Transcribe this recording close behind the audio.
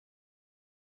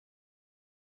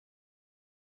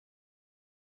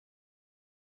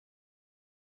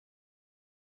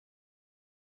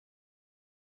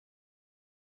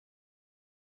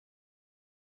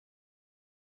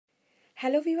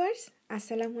Hello viewers,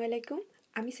 আসসালামু আলাইকুম।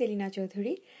 আমি সেলিনা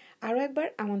চৌধুরী। আরও একবার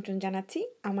আমন্ত্রণ জানাচ্ছি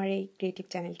আমার এই ক্রিয়েটিভ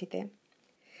চ্যানেলটিতে।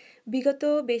 বিগত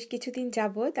বেশ কিছুদিন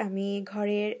যাবৎ আমি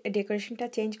ঘরের ডেকোরেশনটা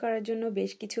চেঞ্জ করার জন্য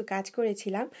বেশ কিছু কাজ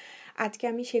করেছিলাম। আজকে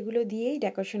আমি সেগুলো দিয়েই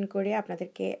ডেকোরেশন করে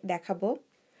আপনাদেরকে দেখাবো।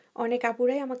 অনেক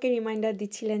আপুরাই আমাকে রিমাইন্ডার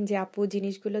দিচ্ছিলেন যে আপু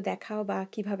জিনিসগুলো দেখাও বা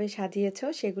কিভাবে সাজিয়েছো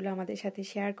সেগুলো আমাদের সাথে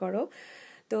শেয়ার করো।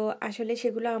 তো আসলে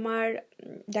সেগুলো আমার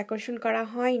ডেকোরেশন করা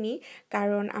হয়নি,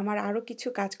 কারণ আমার আরও কিছু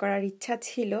কাজ করার ইচ্ছা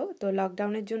ছিল। তো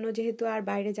লকডাউনের জন্য যেহেতু আর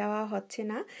বাইরে যাওয়া হচ্ছে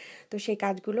না, তো সেই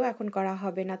কাজগুলো এখন করা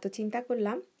হবে না। তো চিন্তা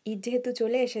করলাম ঈদ যেহেতু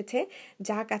চলে এসেছে,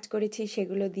 যা কাজ করেছি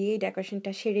সেগুলো দিয়েই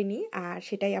ডেকোরেশনটা সেরে নিই আর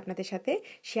সেটাই আপনাদের সাথে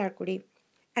শেয়ার করি।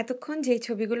 এতক্ষণ যেই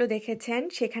ছবিগুলো দেখেছেন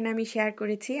সেখানে আমি শেয়ার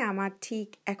করেছি আমার ঠিক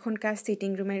এখনকার সিটিং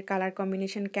রুমের কালার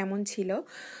কম্বিনেশন কেমন ছিল।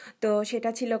 তো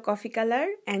সেটা ছিল কফি কালার,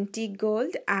 অ্যান্টিক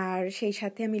গোল্ড, আর সেই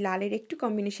সাথে আমি লালের একটু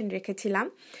কম্বিনেশন রেখেছিলাম।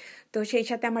 তো সেই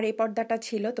সাথে আমার এই পর্দাটা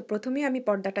ছিল। তো প্রথমেই আমি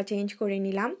পর্দাটা চেঞ্জ করে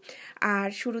নিলাম। আর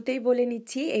শুরুতেই বলে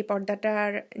নিচ্ছি, এই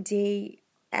পর্দাটার যেই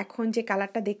এখন যে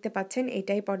কালারটা দেখতে পাচ্ছেন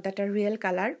এটাই পর্দাটার রিয়েল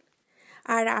কালার।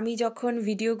 আর আমি যখন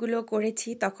ভিডিওগুলো করেছি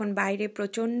তখন বাইরে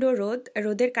প্রচণ্ড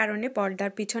রোদের কারণে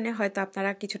পর্দার পিছনে হয়তো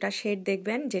আপনারা কিছুটা শেড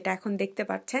দেখবেন, যেটা এখন দেখতে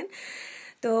পাচ্ছেন।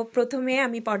 তো প্রথমে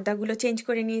আমি পর্দাগুলো চেঞ্জ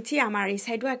করে নিয়েছি। আমার এই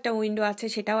সাইডেও একটা উইন্ডো আছে,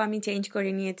 সেটাও আমি চেঞ্জ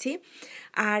করে নিয়েছি।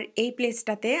 আর এই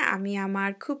প্লেসটাতে আমি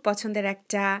আমার খুব পছন্দের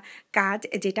একটা কাজ,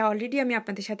 যেটা অলরেডি আমি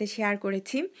আপনাদের সাথে শেয়ার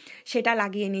করেছি, সেটা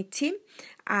লাগিয়ে নিচ্ছি।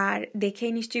 আর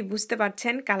দেখেই নিশ্চয়ই বুঝতে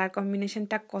পারছেন কালার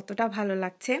কম্বিনেশনটা কতটা ভালো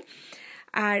লাগছে।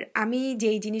 আর আমি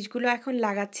যেই জিনিসগুলো এখন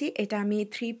লাগাচ্ছি, এটা আমি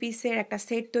 3 পিসের একটা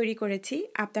সেট তৈরি করেছি।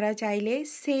 আপনারা চাইলে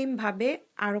সেমভাবে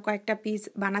আরও কয়েকটা পিস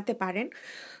বানাতে পারেন।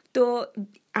 তো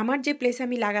আমার যে প্লেস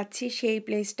আমি লাগাচ্ছি সেই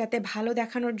প্লেসটাতে ভালো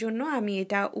দেখানোর জন্য আমি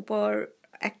এটা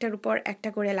একটার উপর একটা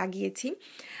করে লাগিয়েছি।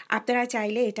 আপনারা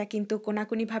চাইলে এটা কিন্তু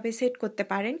কোনাকুনিভাবে সেট করতে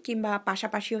পারেন কিংবা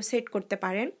পাশাপাশিও সেট করতে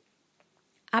পারেন।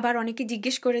 আবার অনেকে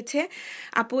জিজ্ঞেস করেছে,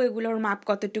 আপু এগুলোর মাপ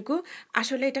কতটুকু?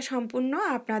 আসলে এটা সম্পূর্ণ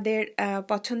আপনাদের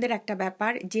পছন্দের একটা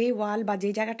ব্যাপার। যে ওয়াল বা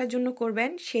যে জায়গাটার জন্য করবেন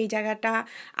সেই জায়গাটা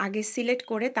আগে সিলেক্ট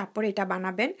করে তারপর এটা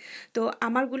বানাবেন। তো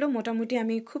আমারগুলো মোটামুটি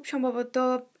আমি খুব সম্ভবত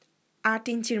 8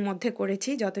 ইঞ্চির মধ্যে করেছি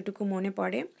যতটুকু মনে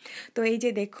পড়ে। তো এই যে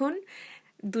দেখুন,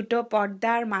 দুটো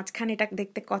পর্দার মাঝখানে এটা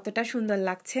দেখতে কতটা সুন্দর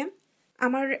লাগছে।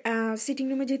 আমার সিটিং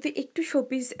রুমে যেহেতু একটু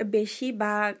শোপিস বেশি,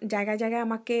 বা জায়গায় জায়গায়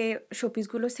আমাকে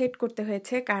শোপিসগুলো সেট করতে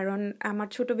হয়েছে, কারণ আমার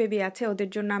ছোট বেবি আছে, ওদের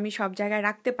জন্য আমি সব জায়গায়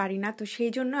রাখতে পারি না। তো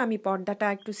সেই জন্য আমি পর্দাটা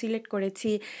একটু সিলেক্ট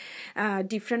করেছি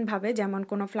ডিফারেন্টভাবে, যেমন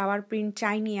কোনো ফ্লাওয়ার প্রিন্ট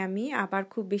চাইনি আমি, আবার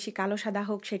খুব বেশি কালো সাদা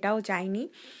হোক সেটাও চাইনি,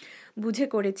 বুঝে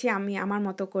করেছি আমি আমার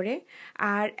মতো করে।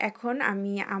 আর এখন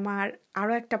আমি আমার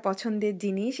আরও একটা পছন্দের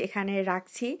জিনিস এখানে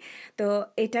রাখছি। তো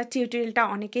এটা টিউটোরিয়ালটা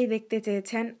অনেকেই দেখতে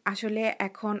চেয়েছেন। আসলে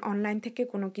এখন অনলাইন থেকে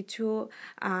কোনো কিছু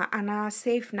আনা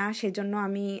সেফ না, সেজন্য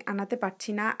আমি আনাতে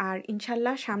পারছি না। আর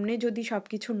ইনশাল্লাহ সামনে যদি সব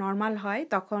কিছু নর্মাল হয়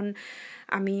তখন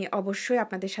আমি অবশ্যই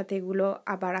আপনাদের সাথে এগুলো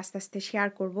আবার আস্তে আস্তে শেয়ার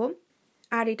করব।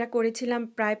 আর এটা করেছিলাম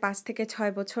প্রায় 5 থেকে 6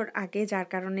 বছর আগে, যার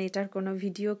কারণে এটার কোনো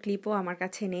ভিডিও ক্লিপও আমার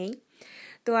কাছে নেই।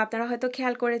 তো আপনারা হয়তো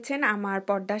খেয়াল করেছেন আমার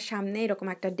পর্দার সামনে এরকম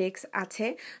একটা ডেস্ক আছে।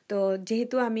 তো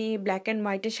যেহেতু আমি ব্ল্যাক অ্যান্ড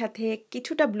হোয়াইটের সাথে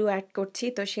কিছুটা ব্লু অ্যাড করছি,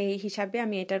 তো সেই হিসাবে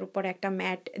আমি এটার উপর একটা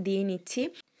ম্যাট দিয়ে নিচ্ছি।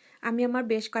 আমি আমার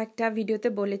বেশ কয়েকটা ভিডিওতে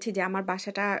বলেছি যে আমার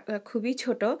বাসাটা খুবই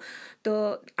ছোট। তো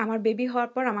আমার বেবি হওয়ার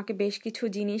পর আমাকে বেশ কিছু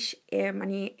জিনিস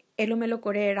মানে এলোমেলো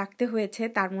করে রাখতে হয়েছে,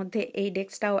 তার মধ্যে এই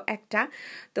ডেস্কটাও একটা।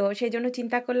 তো সেই জন্য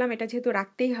চিন্তা করলাম এটা যেহেতু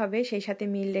রাখতেই হবে, সেই সাথে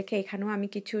মিল রেখে এখানেও আমি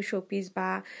কিছু শোপিস বা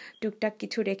টুকটাক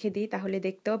কিছু রেখে দিই, তাহলে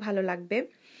দেখতেও ভালো লাগবে।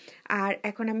 আর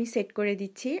এখন আমি সেট করে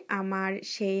দিচ্ছি আমার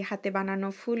সেই হাতে বানানো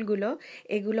ফুলগুলো।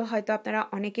 এগুলো হয়তো আপনারা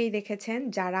অনেকেই দেখেছেন।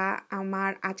 যারা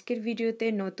আমার আজকের ভিডিওতে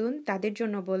নতুন তাদের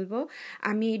জন্য বলবো,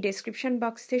 আমি ডেসক্রিপশন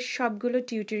বক্সে সবগুলো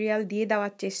টিউটোরিয়াল দিয়ে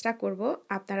দেওয়ার চেষ্টা করব।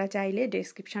 আপনারা চাইলে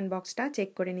ডেসক্রিপশন বক্সটা চেক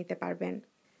করে নিতে পারবেন।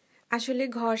 আসলে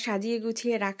ঘর সাজিয়ে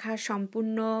গুছিয়ে রাখা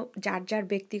সম্পূর্ণ যার যার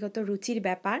ব্যক্তিগত রুচির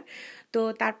ব্যাপার। তো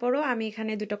তারপরও আমি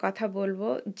এখানে দুটো কথা বলবো,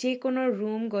 যে কোনো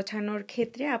রুম গোছানোর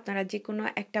ক্ষেত্রে আপনারা যে কোনো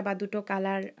একটা বা দুটো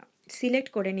কালার সিলেক্ট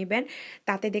করে নেবেন,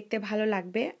 তাতে দেখতে ভালো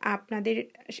লাগবে। আপনাদের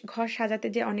ঘর সাজাতে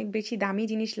যে অনেক বেশি দামি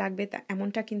জিনিস লাগবে তা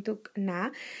এমনটা কিন্তু না।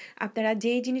 আপনারা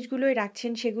যেই জিনিসগুলোই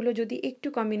রাখছেন সেগুলো যদি একটু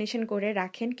কম্বিনেশন করে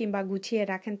রাখেন কিংবা গুছিয়ে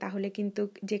রাখেন, তাহলে কিন্তু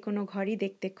যে কোনো ঘরই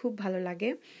দেখতে খুব ভালো লাগে।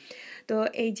 তো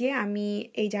এই যে আমি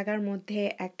এই জায়গার মধ্যে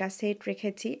একটা সেট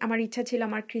রেখেছি। আমার ইচ্ছা ছিল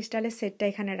আমার ক্রিস্টালের সেটটা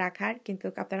এখানে রাখার, কিন্তু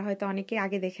আপনারা হয়তো অনেকে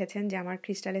আগে দেখেছেন যে আমার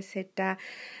ক্রিস্টালের সেটটা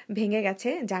ভেঙে গেছে,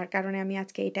 যার কারণে আমি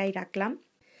আজকে এটাই রাখলাম।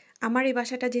 আমার এই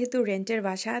বাসাটা যেহেতু রেন্টের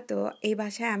বাসা, তো এই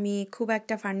বাসায় আমি খুব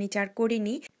একটা ফার্নিচার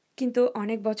করিনি, কিন্তু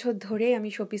অনেক বছর ধরে আমি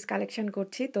শোপিস কালেকশন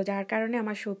করছি। তো যার কারণে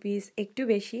আমার শোপিস একটু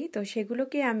বেশি, তো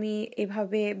সেগুলোকে আমি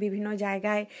এভাবে বিভিন্ন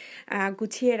জায়গায়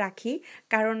গুছিয়ে রাখি।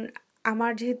 কারণ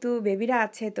আমার যেহেতু বেবিরা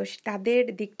আছে তো তাদের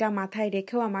দিকটা মাথায়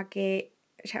রেখেও আমাকে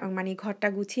মানে ঘরটা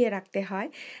গুছিয়ে রাখতে হয়।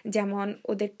 যেমন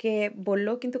ওদেরকে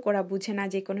বললেও কিন্তু ওরা বুঝে না,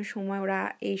 যে কোনো সময় ওরা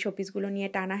এই শোপিসগুলো নিয়ে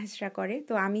টানা হেঁচড়া করে।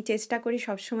 তো আমি চেষ্টা করি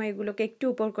সবসময় এগুলোকে একটু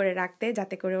উপর করে রাখতে,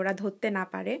 যাতে করে ওরা ধরতে না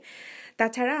পারে।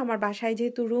 তাছাড়া আমার বাসায়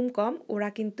যেহেতু রুম কম, ওরা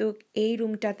কিন্তু এই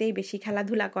রুমটাতেই বেশি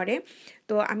খেলাধুলা করে।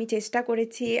 তো আমি চেষ্টা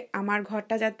করেছি আমার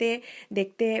ঘরটা যাতে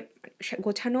দেখতে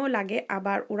গোছানোও লাগে,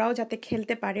 আবার ওরাও যাতে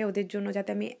খেলতে পারে, ওদের জন্য যাতে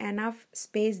আমি এনাফ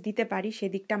স্পেস দিতে পারি,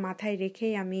 সেদিকটা মাথায়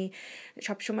রেখেই আমি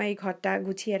সবসময় এই ঘরটা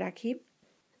গুছিয়ে রাখি।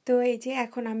 তো এই যে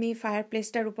এখন আমি ফায়ার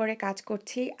প্লেসটার উপরে কাজ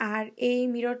করছি। আর এই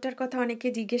মিররটার কথা অনেকে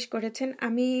জিজ্ঞেস করেছেন।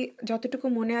 আমি যতটুকু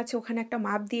মনে আছে ওখানে একটা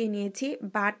মাপ দিয়ে নিয়েছি,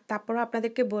 বাট তারপরও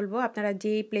আপনাদেরকে বলবো আপনারা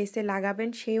যেই প্লেসে লাগাবেন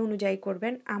সেই অনুযায়ী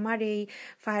করবেন। আমার এই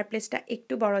ফায়ার প্লেসটা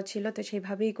একটু বড় ছিল, তো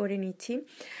সেভাবেই করে নিচ্ছি।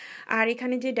 আর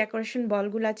এখানে যে ডেকোরেশন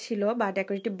বলগুলো ছিল বা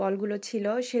ডেকোরেটিভ বলগুলো ছিল,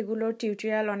 সেগুলোর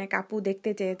টিউটোরিয়াল অনেক আপু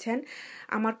দেখতে চেয়েছেন।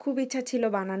 আমার খুব ইচ্ছা ছিল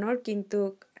বানানোর, কিন্তু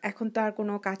এখন তো আর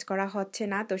কোনো কাজ করা হচ্ছে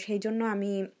না, তো সেই জন্য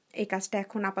আমি এই কাজটা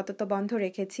এখন আপাতত বন্ধ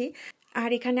রেখেছি। আর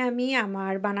এখানে আমি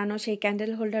আমার বানানো সেই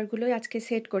ক্যান্ডেল হোল্ডারগুলোই আজকে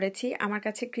সেট করেছি। আমার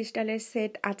কাছে ক্রিস্টালের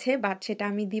সেট আছে, বাট সেটা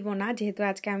আমি দিব না, যেহেতু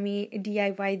আজকে আমি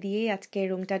ডিআইওয়াই দিয়েই আজকে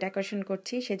রুমটা ডেকোরেশন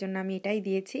করছি, সেজন্য আমি এটাই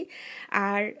দিয়েছি।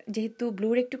 আর যেহেতু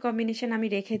ব্লুর একটু কম্বিনেশন আমি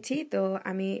রেখেছি, তো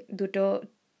আমি দুটো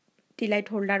টিলাইট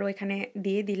হোল্ডারও এখানে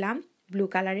দিয়ে দিলাম ব্লু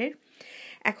কালারের।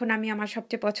 এখন আমি আমার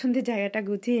সবচেয়ে পছন্দের জায়গাটা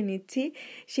গুছিয়ে নিচ্ছি,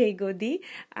 সেই গদি।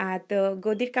 তো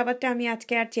গদির কাভারটা আমি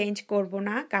আজকে আর চেঞ্জ করব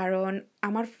না, কারণ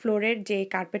আমার ফ্লোরের যে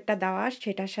কার্পেটটা দেওয়া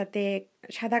সেটার সাথে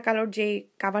সাদা কালোর যে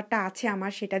কাভারটা আছে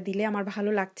আমার, সেটা দিলে আমার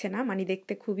ভালো লাগছে না, মানে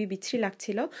দেখতে খুবই বিশ্রী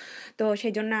লাগছিল। তো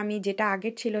সেই জন্য আমি যেটা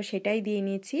আগের ছিল সেটাই দিয়ে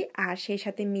নিয়েছি, আর সেই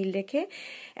সাথে মিল রেখে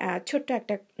ছোট্ট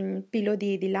একটা পিলো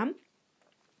দিয়ে দিলাম।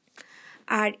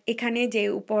 আর এখানে যে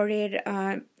উপরের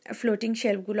ফ্লোটিং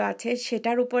শেলফগুলো আছে,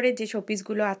 সেটার উপরে যে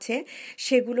শোপিসগুলো আছে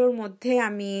সেগুলোর মধ্যে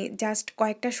আমি জাস্ট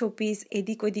কয়েকটা শোপিস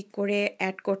এদিক ওদিক করে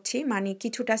অ্যাড করছি, মানে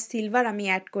কিছুটা সিলভার আমি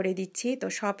অ্যাড করে দিচ্ছি। তো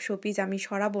সব শোপিস আমি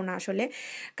সরাবো না আসলে,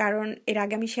 কারণ এর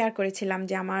আগে আমি শেয়ার করেছিলাম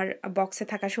যে আমার বক্সে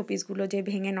থাকা শোপিসগুলো যে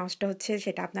ভেঙে নষ্ট হচ্ছে,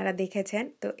 সেটা আপনারা দেখেছেন।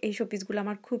 তো এই শোপিসগুলো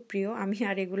আমার খুব প্রিয়, আমি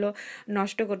আর এগুলো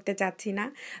নষ্ট করতে চাচ্ছি না।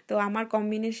 তো আমার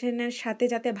কম্বিনেশনের সাথে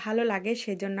যাতে ভালো লাগে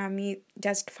সেজন্য আমি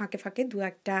জাস্ট ফাঁকে ফাঁকে দু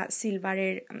একটা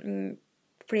সিলভারের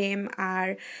ফ্রেম আর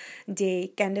যে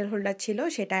ক্যান্ডেল হোল্ডার ছিল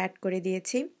সেটা অ্যাড করে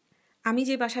দিয়েছি। আমি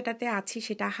যে বাসাটাতে আছি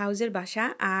সেটা হাউজের বাসা,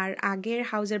 আর আগের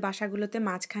হাউজের বাসাগুলোতে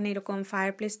মাঝখানে এরকম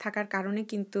ফায়ার প্লেস থাকার কারণে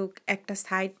কিন্তু একটা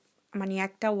সাইড, মানে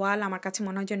একটা ওয়াল আমার কাছে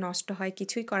মনে হয় যে নষ্ট হয়,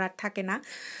 কিছুই করার থাকে না।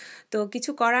 তো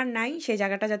কিছু করার নাই, সেই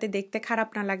জায়গাটা যাতে দেখতে খারাপ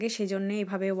না লাগে সেজন্য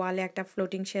এইভাবে ওয়ালে একটা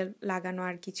ফ্লোটিং শেলফ লাগানো,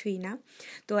 আর কিছুই না।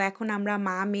 তো এখন আমরা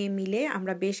মা মেয়ে মিলে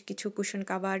আমরা বেশ কিছু কুশন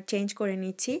কাভার চেঞ্জ করে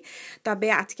নিচ্ছি। তবে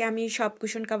আজকে আমি সব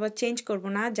কুশন কাভার চেঞ্জ করব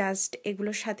না, জাস্ট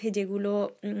এগুলোর সাথে যেগুলো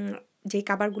যে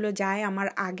কাভারগুলো যায় আমার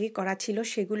আগে করা ছিল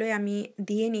সেগুলোই আমি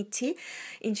দিয়ে নিচ্ছি।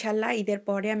 ইনশাল্লাহ ঈদের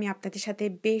পরে আমি আপনাদের সাথে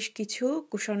বেশ কিছু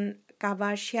কুশন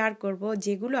কাভার শেয়ার করব,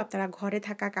 যেগুলো আপনারা ঘরে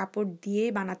থাকা কাপড়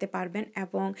দিয়েই বানাতে পারবেন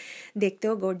এবং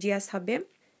দেখতেও গর্জিয়াস হবে।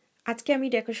 আজকে আমি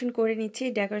ডেকোরেশন করে নিচ্ছি,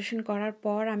 ডেকোরেশন করার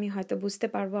পর আমি হয়তো বুঝতে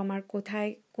পারবো আমার কোথায়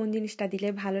কোন জিনিসটা দিলে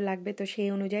ভালো লাগবে, তো সেই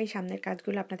অনুযায়ী সামনের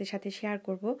কাজগুলো আপনাদের সাথে শেয়ার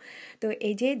করব। তো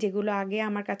এই যে যেগুলো আগে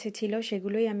আমার কাছে ছিল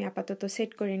সেগুলোই আমি আপাতত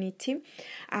সেট করে নিচ্ছি।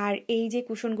 আর এই যে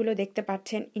কুশনগুলো দেখতে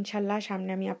পাচ্ছেন, ইনশাল্লাহ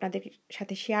সামনে আমি আপনাদের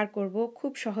সাথে শেয়ার করব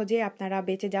খুব সহজে আপনারা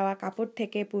বেঁচে যাওয়া কাপড়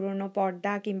থেকে, পুরনো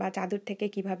পর্দা কিংবা চাদর থেকে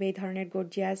কিভাবে এই ধরনের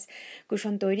গর্জিয়াস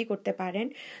কুশন তৈরি করতে পারেন।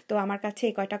 তো আমার কাছে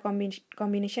এই কয়টা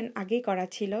কম্বিনেশন আগেই করা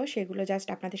ছিল, সেগুলো জাস্ট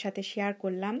আপনাদের সাথে শেয়ার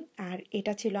করলাম। আর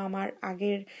এটা ছিল আমার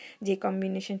আগের যে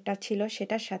কম্বিনেশনটা ছিল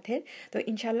সেটার সাথে। তো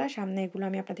ইনশাল্লাহ সামনে এগুলো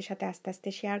আমি আপনাদের সাথে আস্তে আস্তে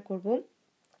শেয়ার করব।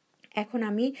 এখন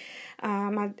আমি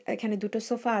আমার এখানে দুটো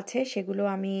সোফা আছে, সেগুলো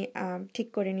আমি ঠিক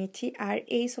করে নিচ্ছি। আর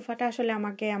এই সোফাটা আসলে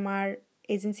আমাকে আমার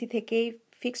এজেন্সি থেকেই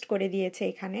ফিক্সড করে দিয়েছে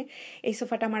এখানে। এই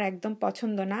সোফাটা আমার একদম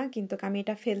পছন্দ না, কিন্তু আমি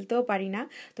এটা ফেলতেও পারি না।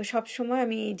 তো সব সময়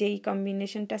আমি যেই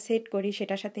কম্বিনেশনটা সেট করি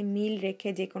সেটার সাথে মিল রেখে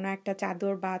যে কোনো একটা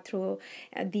চাদর বা থ্রো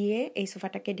দিয়ে এই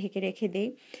সোফাটাকে ঢেকে রেখে দেই।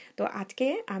 তো আজকে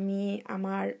আমি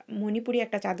আমার মণিপুরি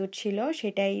একটা চাদর ছিল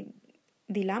সেটাই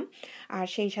দিলাম, আর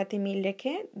সেই সাথে মিল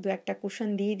রেখে দু একটা কুশন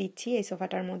দিয়ে দিচ্ছি এই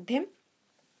সোফাটার মধ্যে।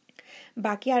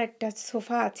 বাকি আর একটা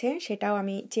সোফা আছে সেটাও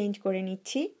আমি চেঞ্জ করে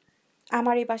নিচ্ছি।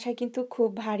 আমার এই বাসায় কিন্তু খুব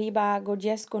ভারী বা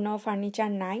গর্জিয়াস কোনো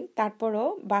ফার্নিচার নাই, তারপরও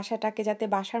বাসাটাকে যাতে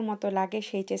বাসার মতো লাগে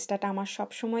সেই চেষ্টাটা আমার সব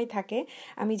সময় থাকে।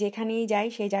 আমি যেখানেই যাই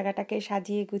সেই জায়গাটাকে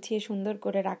সাজিয়ে গুছিয়ে সুন্দর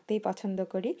করে রাখতেই পছন্দ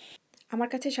করি। আমার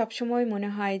কাছে সবসময় মনে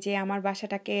হয় যে আমার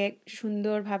বাসাটাকে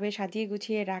সুন্দরভাবে সাজিয়ে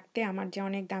গুছিয়ে রাখতে আমার যে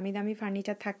অনেক দামি দামি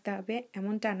ফার্নিচার থাকতে হবে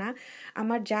এমনটা না।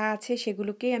 আমার যা আছে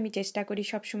সেগুলোকেই আমি চেষ্টা করি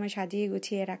সবসময় সাজিয়ে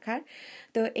গুছিয়ে রাখার।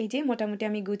 তো এই যে মোটামুটি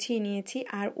আমি গুছিয়ে নিয়েছি,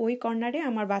 আর ওই কর্নারে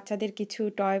আমার বাচ্চাদের কিছু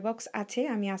টয় বক্স আছে,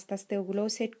 আমি আস্তে আস্তে ওগুলোও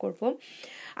সেট করব।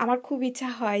 আমার খুব ইচ্ছা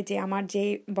হয় যে আমার যে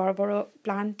বড় বড়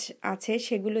প্লান্ট আছে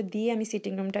সেগুলো দিয়ে আমি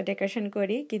সিটিং রুমটা ডেকোরেশন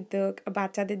করি, কিন্তু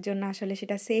বাচ্চাদের জন্য আসলে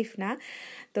সেটা সেফ না।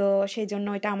 তো সেই জন্য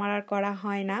এটা আমার আর করা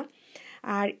হয় না।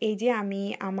 আর এই যে আমি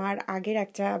আমার আগের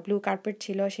একটা ব্লু কার্পেট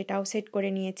ছিল সেটাও সেট করে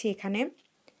নিয়েছি এখানে।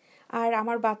 আর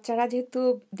আমার বাচ্চারা যেহেতু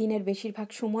দিনের বেশিরভাগ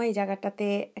সময় এই জায়গাটাতে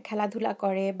খেলাধুলা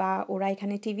করে বা ওরা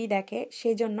এখানে টিভি দেখে,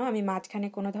 সেই জন্য আমি মাঝখানে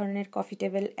কোনো ধরনের কফি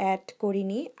টেবিল অ্যাড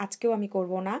করিনি, আজকেও আমি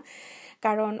করব না।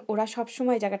 কারণ ওরা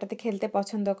সবসময় জায়গাটাতে খেলতে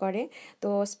পছন্দ করে, তো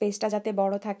স্পেসটা যাতে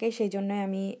বড় থাকে সেই জন্যই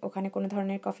আমি ওখানে কোনো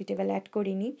ধরনের কফি টেবিল অ্যাড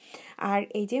করিনি। আর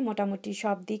এই যে মোটামুটি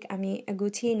সব দিক আমি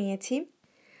গুছিয়ে নিয়েছি।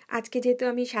 আজকে যেহেতু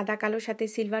আমি সাদা কালোর সাথে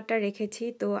সিলভারটা রেখেছি,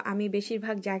 তো আমি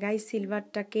বেশিরভাগ জায়গায়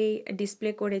সিলভারটাকেই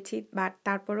ডিসপ্লে করেছি, বাট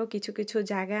তারপরও কিছু কিছু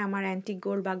জায়গায় আমার অ্যান্টিক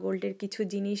গোল্ড বা গোল্ডের কিছু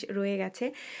জিনিস রয়ে গেছে,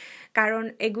 কারণ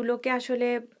এগুলোকে আসলে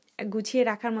গুছিয়ে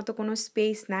রাখার মতো কোনো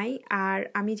স্পেস নাই। আর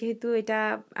আমি যেহেতু এটা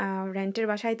রেন্টের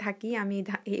বাসায় থাকি, আমি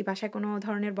এই বাসায় কোনো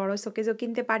ধরনের বড় শোকেজও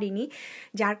কিনতে পারিনি,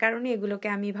 যার কারণে এগুলোকে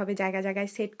আমি এভাবে জায়গায় জায়গায়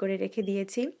সেট করে রেখে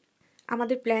দিয়েছি।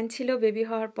 আমাদের প্ল্যান ছিল বেবি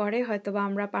হওয়ার পরে হয়তোবা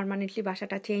আমরা পার্মানেন্টলি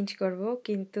বাসাটা চেঞ্জ করব,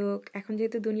 কিন্তু এখন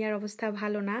যেহেতু দুনিয়ার অবস্থা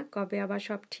ভালো না, কবে আবার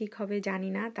সব ঠিক হবে জানি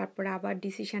না, তারপরে আবার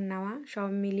ডিসিশন নেওয়া, সব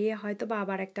মিলিয়ে হয়তোবা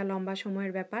আবার একটা লম্বা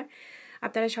সময়ের ব্যাপার।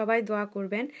 আপনারা সবাই দোয়া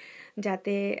করবেন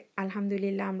যাতে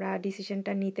আলহামদুলিল্লাহ আমরা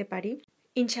ডিসিশনটা নিতে পারি।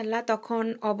 ইনশাল্লাহ তখন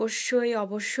অবশ্যই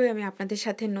অবশ্যই আমি আপনাদের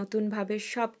সাথে নতুনভাবে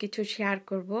সব কিছু শেয়ার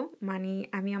করব। মানে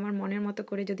আমি আমার মনের মতো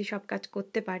করে যদি সব কাজ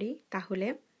করতে পারি তাহলে।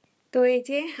 তো এই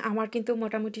যে আমার কিন্তু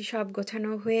মোটামুটি সব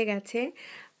গোছানো হয়ে গেছে।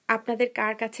 আপনাদের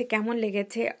কার কাছে কেমন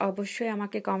লেগেছে অবশ্যই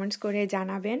আমাকে কমেন্টস করে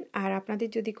জানাবেন, আর আপনাদের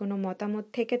যদি কোনো মতামত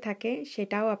থেকে থাকে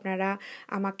সেটাও আপনারা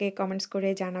আমাকে কমেন্টস করে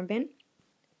জানাবেন।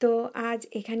 তো আজ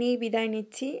এখানেই বিদায়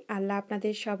নিচ্ছি। আল্লাহ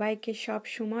আপনাদের সবাইকে সব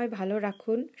সময় ভালো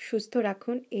রাখুন, সুস্থ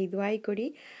রাখুন, এই দোয়াই করি।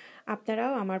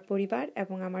 আপনারাও আমার পরিবার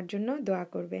এবং আমার জন্য দোয়া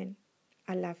করবেন।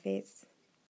 আল্লাহ হাফেজ।